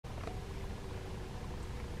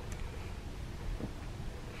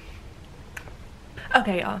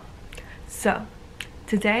Okay, y'all. So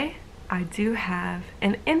today I do have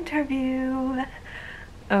an interview.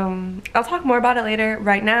 I'll talk more about it later.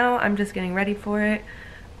 Right now, I'm just getting ready for it.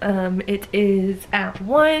 It is at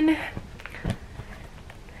 1,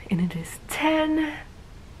 and it is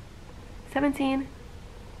 10:17.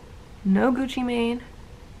 No Gucci Mane.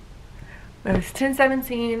 But it's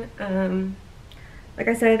 10:17. Like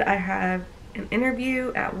I said, I have an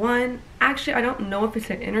interview at 1. Actually, I don't know if it's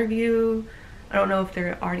an interview. I don't know if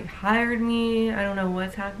they're already hired me. I don't know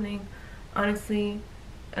what's happening, honestly.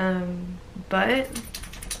 But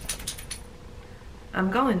I'm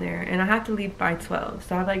going there and I have to leave by 12.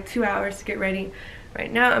 So I have like 2 hours to get ready. Right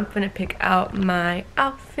now I'm gonna pick out my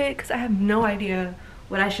outfit because I have no idea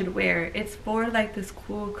what I should wear. It's for like this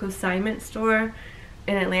cool consignment store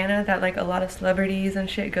in Atlanta that like a lot of celebrities and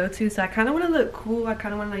shit go to. So I kind of want to look cool. I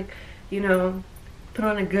kind of want to, like, you know, put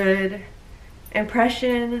on a good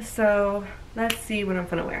impression. So let's see what I'm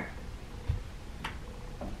gonna wear.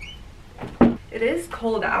 It is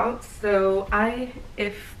cold out, so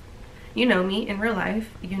if you know me in real life,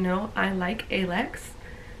 you know I like Alex.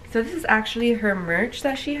 So this is actually her merch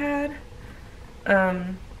that she had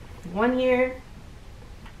 1 year.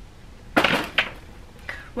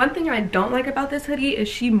 One thing I don't like about this hoodie is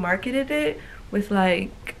she marketed it with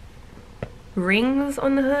like rings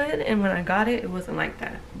on the hood, and when I got it, it wasn't like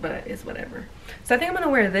that, but it's whatever. So I think I'm gonna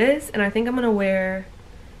wear this, and I think I'm gonna wear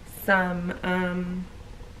some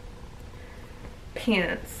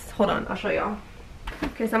pants. Hold on, I'll show y'all.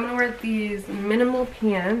 Okay, so I'm gonna wear these minimal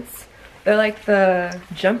pants. They're like the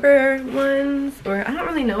jumper ones, or I don't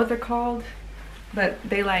really know what they're called, but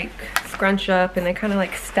they like scrunch up and they kind of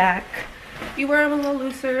like stack. You wear them a little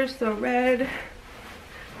looser. So red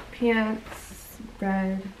pants,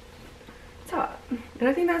 red top, and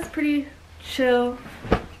I think that's pretty chill,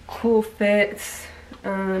 cool fits.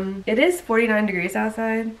 It is 49 degrees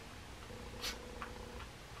outside.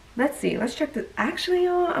 Let's see, let's check this. Actually,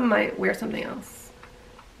 y'all, I might wear something else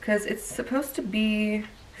because it's supposed to be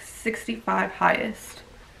 65 highest.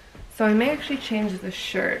 So I may actually change the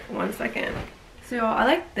shirt. 1 second. So y'all, I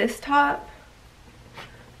like this top,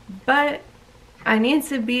 but I need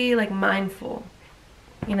to be like mindful,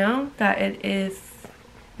 you know, that it is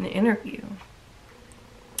an interview.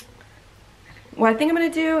 What I think I'm gonna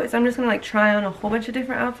do is I'm just gonna like try on a whole bunch of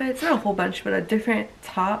different outfits. Not a whole bunch, but different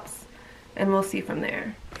tops, and we'll see from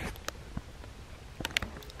there.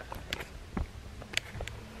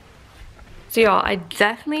 So y'all, I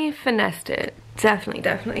definitely finessed it.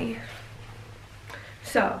 Definitely.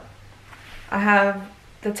 So I have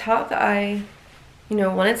the top that I, you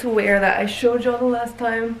know, wanted to wear that I showed y'all the last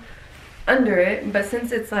time under it, but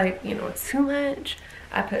since it's like, you know, it's too much,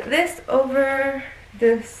 I put this over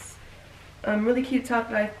this really cute top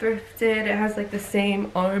that I thrifted. It has like the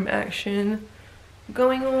same arm action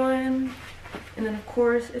going on, and then of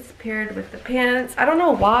course it's paired with the pants. I don't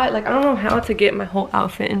know why, like I don't know how to get my whole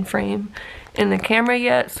outfit in frame in the camera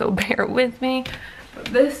yet, so bear with me. But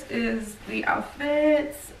this is the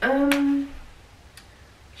outfits.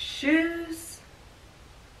 Shoes,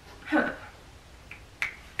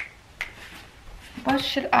 what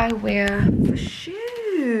should I wear for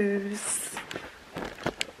shoes?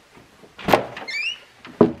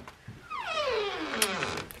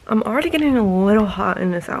 I'm already getting a little hot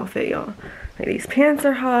in this outfit, y'all. Like, these pants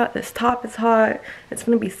are hot, this top is hot. It's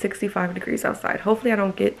gonna be 65 degrees outside. Hopefully I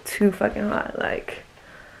don't get too fucking hot, like,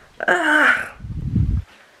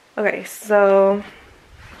 Okay, so,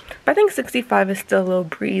 but I think 65 is still a little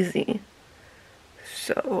breezy.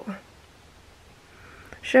 So,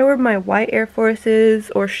 should I wear my white Air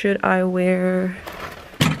Forces, or should I wear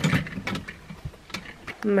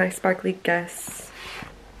my sparkly Guess,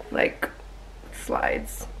 like,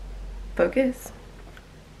 slides? Focus.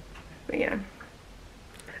 But yeah,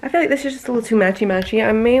 I feel like this is just a little too matchy.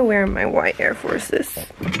 I may wear my white Air Forces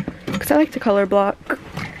because I like to color block.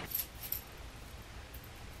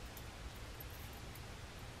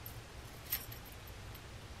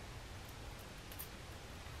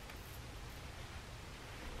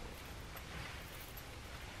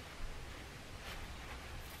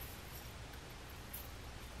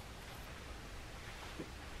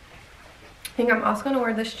 I think I'm also going to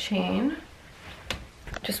wear this chain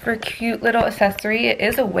just for a cute little accessory. It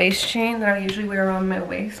is a waist chain that I usually wear around my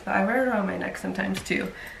waist, but I wear it around my neck sometimes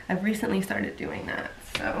too. I've recently started doing that.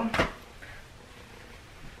 So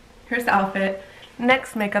here's the outfit.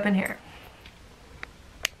 Next, makeup and hair.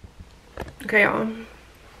 Okay, y'all.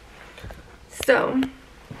 So,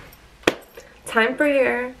 time for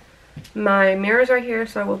hair. My mirror's right here,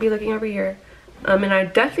 so I will be looking over here. And I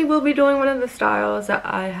definitely will be doing one of the styles that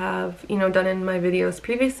I have, you know, done in my videos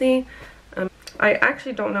previously. I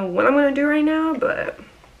actually don't know what I'm gonna do right now, but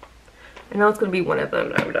I know it's gonna be one of them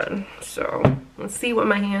that I'm done. So let's see what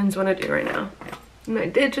my hands wanna do right now. And I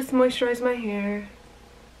did just moisturize my hair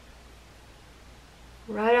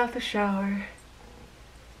right off the shower.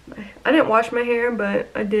 I didn't wash my hair, but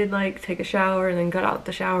I did like take a shower and then got out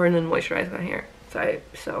the shower and then moisturize my hair.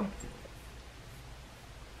 So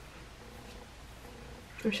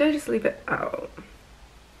or should I just leave it out?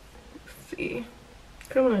 Let's see.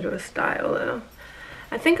 I don't want to do a style though.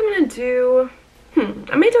 I think I'm gonna do,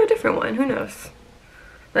 I may do a different one, who knows?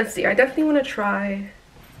 Let's see, I definitely want to try,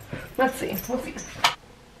 let's see, we'll see.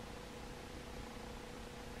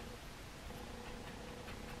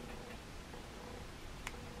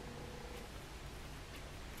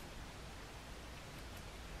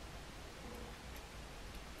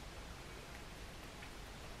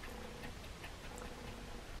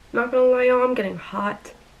 Not gonna lie, y'all, I'm getting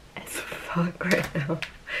hot as fuck right now.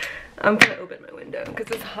 I'm gonna open my window because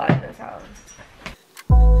it's hot in this house.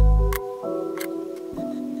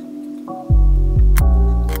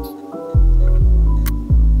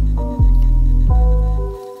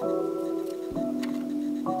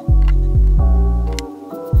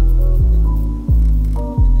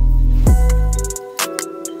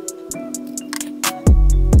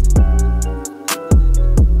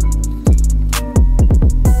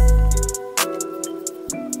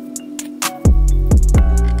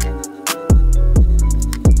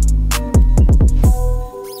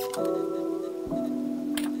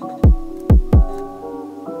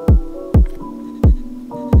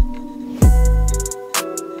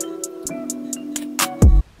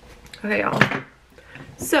 Okay, y'all.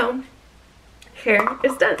 So, hair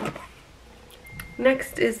is done.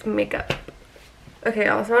 Next is makeup. Okay,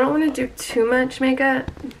 y'all, so I don't want to do too much makeup.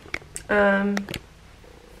 I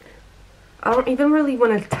don't even really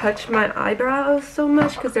want to touch my eyebrows so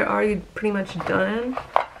much because they're already pretty much done.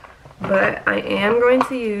 But I am going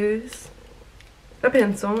to use a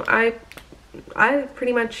pencil. I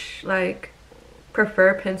pretty much like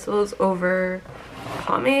prefer pencils over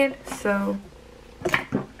pomade, so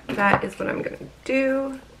that is what I'm gonna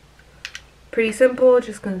do. Pretty simple,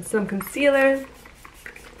 just some concealer,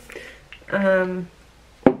 some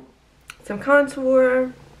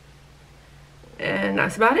contour, and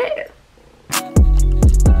that's about it.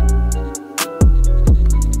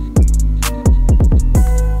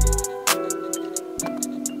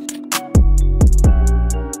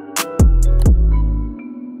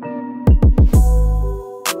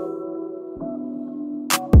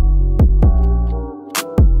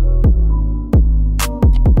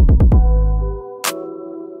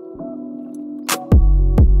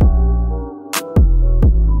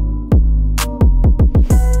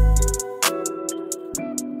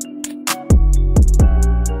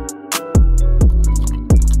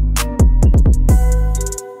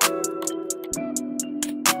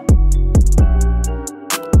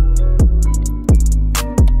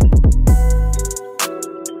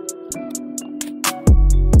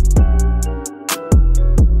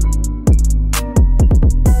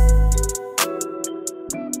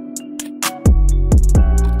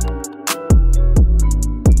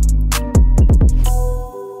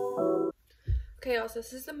 Okay, also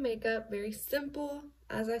this is the makeup, very simple,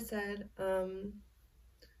 as I said. Camera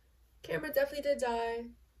definitely did die,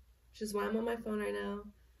 which is why I'm on my phone right now.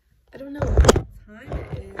 I don't know what time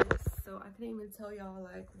it is, so I couldn't even tell y'all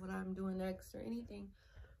like what I'm doing next or anything.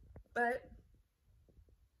 But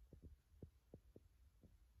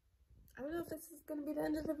I don't know if this is gonna be the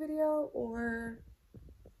end of the video or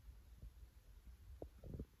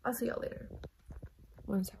I'll see y'all later.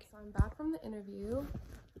 1 second. So I'm back from the interview.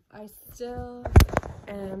 I still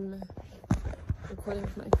am recording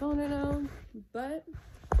with my phone right now, but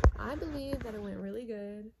I believe that it went really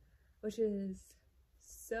good, which is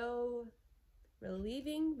so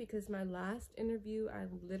relieving because my last interview, I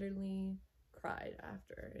literally cried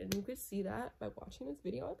after, and you could see that by watching this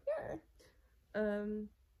video up here.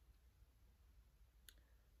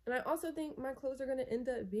 And I also think my clothes are going to end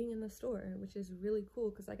up being in the store, which is really cool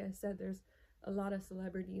because like I said, there's a lot of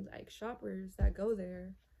celebrity like shoppers that go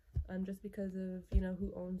there just because of, you know,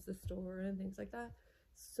 who owns the store and things like that.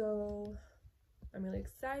 So I'm really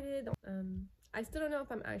excited. I still don't know if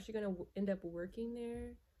I'm actually going to end up working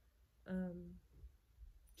there,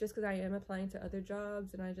 just because I am applying to other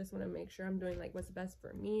jobs and I just want to make sure I'm doing like what's best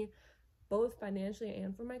for me, both financially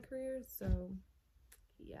and for my career. So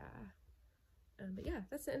yeah. But yeah,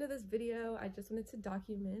 that's the end of this video. I just wanted to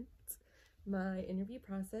document my interview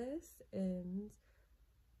process, and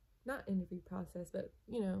not interview process, but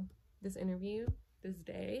you know, this interview, this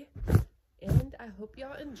day. And I hope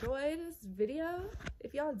y'all enjoyed this video. If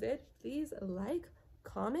If y'all did, please like,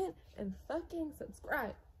 comment, and fucking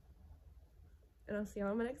subscribe. And I'll see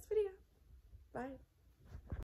y'all in my next video. Bye.